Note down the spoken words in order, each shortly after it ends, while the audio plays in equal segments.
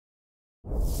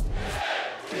And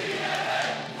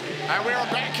we are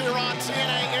back here on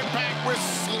TNA Impact with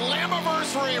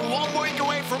Slammiversary, 1 week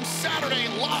away from Saturday,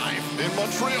 live in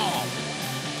Montreal.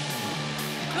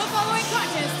 The following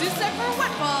contest is set for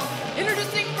one fall.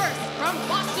 Introducing first from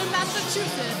Boston,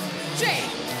 Massachusetts,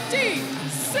 JDC.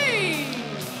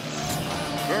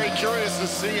 Very curious to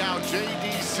see how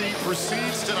JDC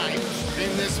proceeds tonight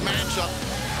in this matchup.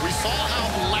 We saw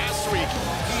how last week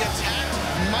he attacked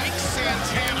Mike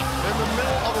Santana in the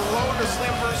middle of a Road to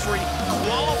Slammiversary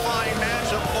qualifying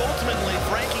matchup. Ultimately,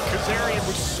 Frankie Kazarian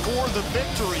would score the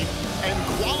victory and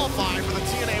qualify for the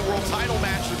TNA World Title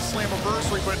match at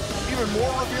Slammiversary. But even more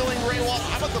revealing, Ray Wall,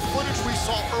 how about the footage we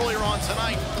saw earlier on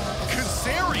tonight?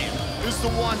 Kazarian is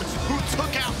the one who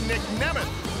took out Nick Nemeth.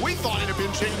 We thought it had been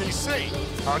JDC.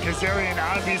 Kazarian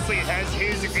obviously has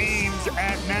his aims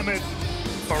at Nemeth.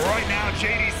 But right now,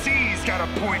 JDC's got a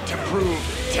point to prove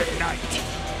tonight.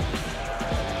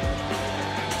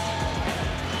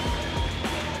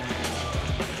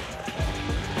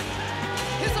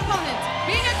 His opponent,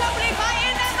 being accompanied by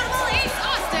inevitable East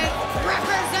Austin,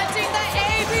 representing the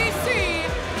ABC,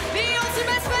 the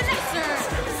ultimate finesser,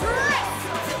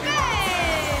 Chris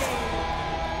Bay.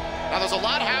 Now, there's a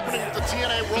lot happening with the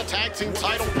TNA World Tag Team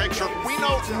title picture. We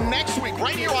know next week,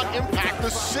 right here on Impact, the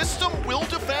system will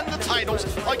defend the titles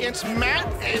against Matt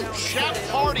and Jeff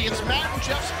Hardy. It's Matt and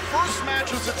Jeff's first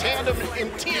match as a tandem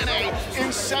in TNA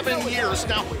in 7 years.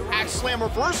 Now, at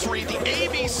Slammiversary, the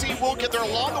ABC will get their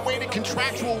long-awaited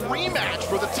contractual rematch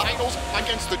for the titles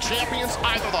against the champions,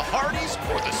 either the Hardys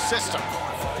or the system.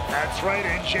 That's right,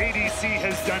 and JDC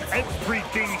has done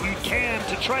everything he can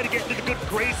to try to get into the good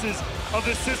graces of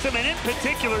the system, and in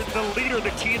particular, the leader,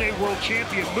 the TNA World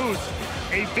Champion, Moose.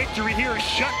 A victory here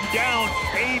shutting down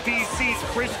ABC's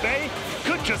Chris Bay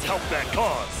could just help that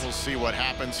cause. We'll see what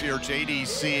happens here.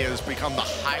 JDC has become the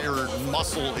higher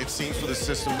muscle, it seems, for the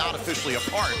system, not officially a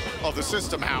part of the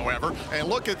system, however. And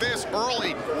look at this,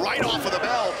 early, right off of the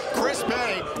bell, Chris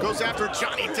Bay goes after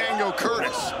Johnny Dango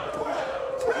Curtis.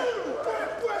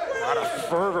 A lot of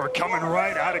fervor coming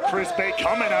right out of Chris Bay,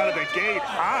 coming out of the gate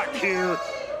hot here.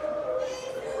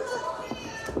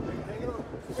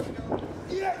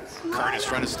 Curtis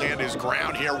trying to stand his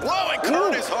ground here. Whoa, and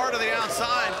Curtis hard to the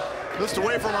outside. Just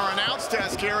away from our announce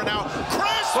desk here. And now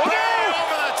Chris Bay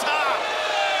over the top.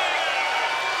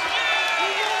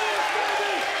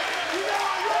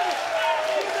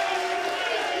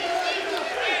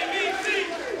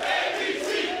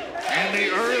 And the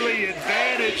early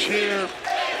advantage here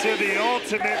to the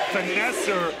ultimate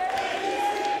finesser.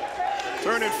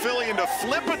 Turning Philly into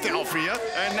Flipadelphia.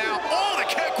 And now, oh, the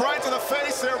kick right to the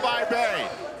face there by Bay.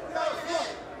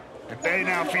 And Bay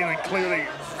now feeling clearly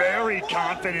very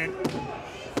confident,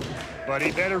 but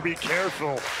he better be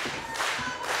careful.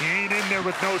 He ain't in there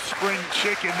with no spring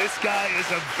chicken. This guy is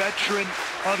a veteran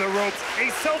of the ropes, a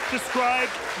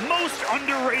self-described most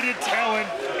underrated talent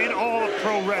in all of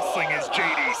pro wrestling is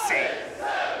JDC.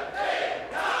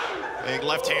 Big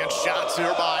left-hand shots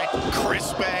here by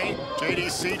Chris Bay.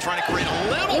 JDC trying to create a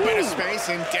little bit of space,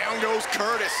 and down goes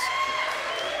Curtis.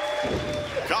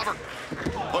 Cover.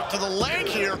 Hook to the leg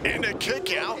here, and a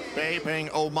kick out. Bay paying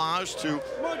homage to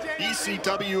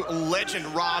ECW legend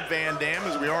Rob Van Dam,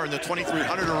 as we are in the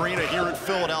 2300 arena here in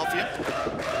Philadelphia.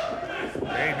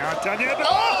 Bay not done yet.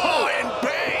 Oh, and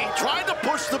Bay tried to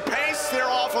push the pace there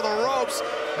off of the ropes,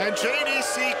 and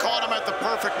JDC caught him at the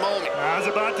perfect moment. I was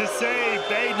about to say,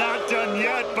 Bay not done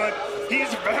yet, but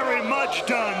he's very much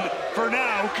done for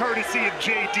now, courtesy of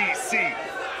JDC.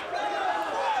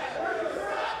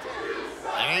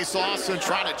 Ace Austin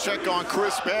trying to check on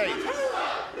Chris Bay.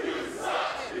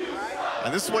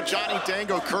 And this is what Johnny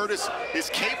Dango Curtis is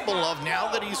capable of now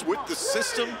that he's with the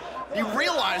system. He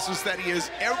realizes that he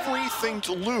has everything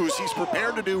to lose. He's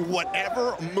prepared to do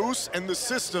whatever Moose and the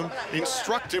system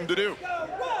instruct him to do.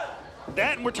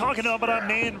 That, and we're talking about a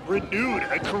man renewed,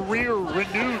 a career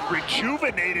renewed,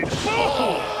 rejuvenated.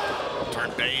 Oh!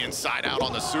 Turn Bay inside out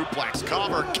on the suplex.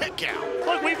 Cover, kick out.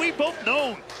 Look, we've both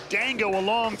known Dango a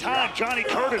long time, Johnny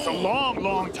Curtis a long,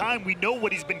 long time. We know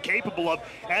what he's been capable of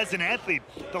as an athlete.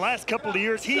 The last couple of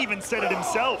years, he even said it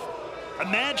himself.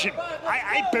 Imagine,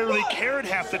 I barely cared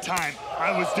half the time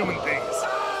I was doing things.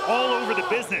 All over the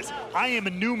business. I am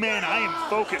a new man, I am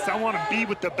focused. I want to be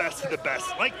with the best of the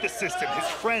best, like the system, his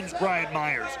friends Brian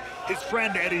Myers, his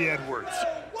friend Eddie Edwards.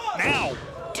 Now,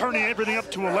 turning everything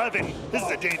up to 11, this is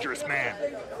a dangerous man.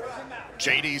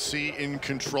 JDC in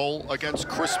control against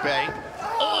Chris Bay.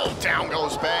 Oh, Oh, down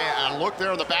goes Bay. And look there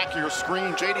on the back of your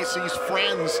screen, JDC's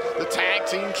friends, the tag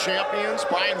team champions,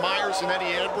 Brian Myers and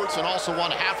Eddie Edwards, and also one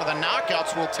half of the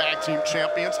Knockouts World Tag Team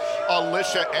champions,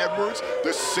 Alicia Edwards.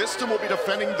 The System will be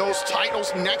defending those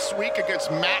titles next week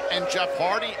against Matt and Jeff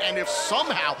Hardy. And if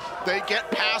somehow they get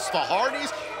past the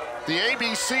Hardys, the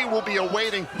ABC will be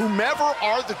awaiting whomever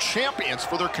are the champions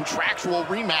for their contractual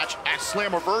rematch at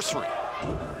Slammiversary.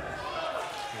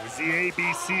 It was the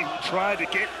ABC who tried to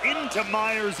get into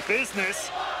Myers'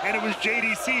 business, and it was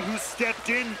JDC who stepped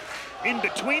in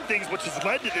between things, which has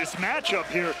led to this matchup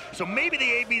here. So maybe the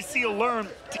ABC will learn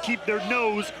to keep their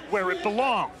nose where it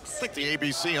belongs. I think the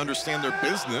ABC understand their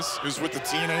business is with the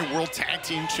TNA World Tag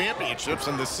Team Championships,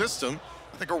 and the System,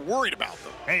 I think, are worried about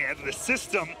them. Hey, and the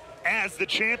System, as the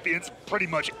champions, pretty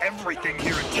much everything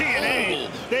here at TNA,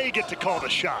 they get to call the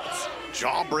shots.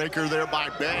 Jawbreaker there by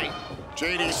Bay.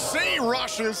 JDC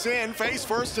rushes in, face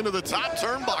first into the top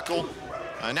turnbuckle.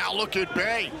 And now look at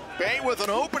Bay. Bay with an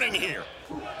opening here.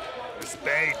 This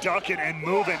Bay ducking and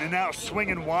moving and now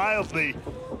swinging wildly.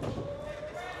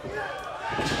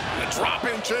 A drop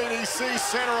in JDC,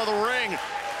 center of the ring.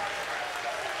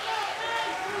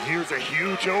 Here's a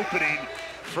huge opening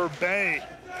for Bay.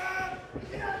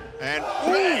 And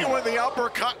Bay with the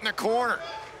uppercut in the corner.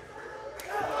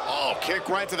 Oh, kick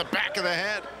right to the back of the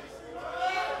head.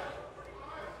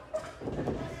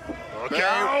 Look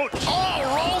out! Oh,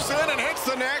 rolls in and hits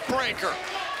the neck breaker.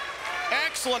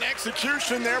 Excellent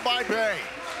execution there by Bay.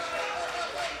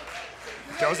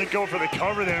 Doesn't go for the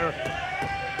cover there.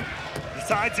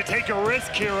 Decides to take a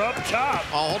risk here up top.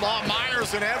 Oh, hold on,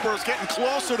 Myers and Edwards getting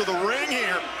closer to the ring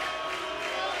here.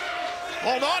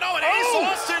 Hold on, and Ace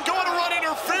Austin going to run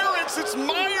interference. It's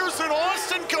Myers and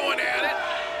Austin going at it.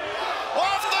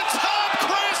 Off the top,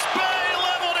 Chris Bay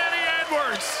leveled Eddie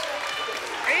Edwards.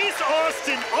 Ace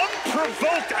Austin,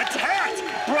 unprovoked, attacked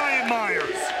Brian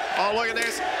Myers. Oh, look at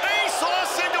this. Ace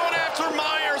Austin going after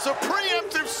Myers. A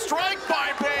preemptive strike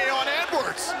by Bay on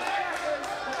Edwards.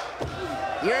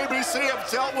 The ABC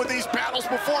have dealt with these battles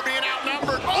before being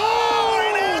outnumbered. Oh,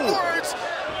 and Edwards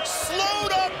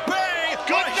slowed up Bay.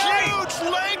 Good night. Huge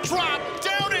leg drop,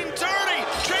 down and dirty.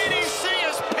 JDC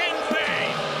has pinned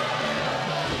Bay.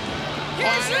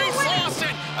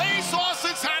 Ace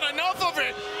Austin's had enough of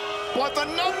it, but the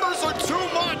numbers are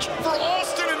too much for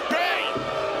Austin and Bay.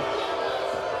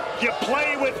 You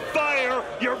play with fire,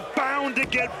 you're bound to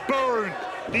get burned.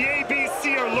 The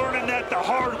ABC are learning that the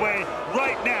hard way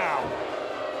right now.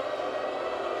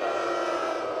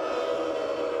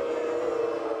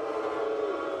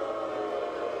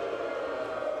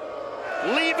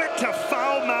 Leave it to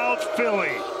foul-mouthed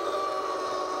Philly.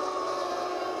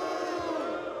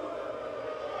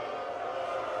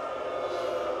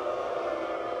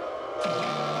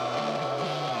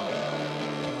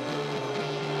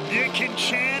 You can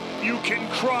chant, you can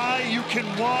cry, you can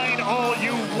whine all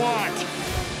you want.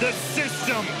 The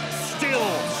System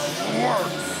still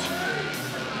works.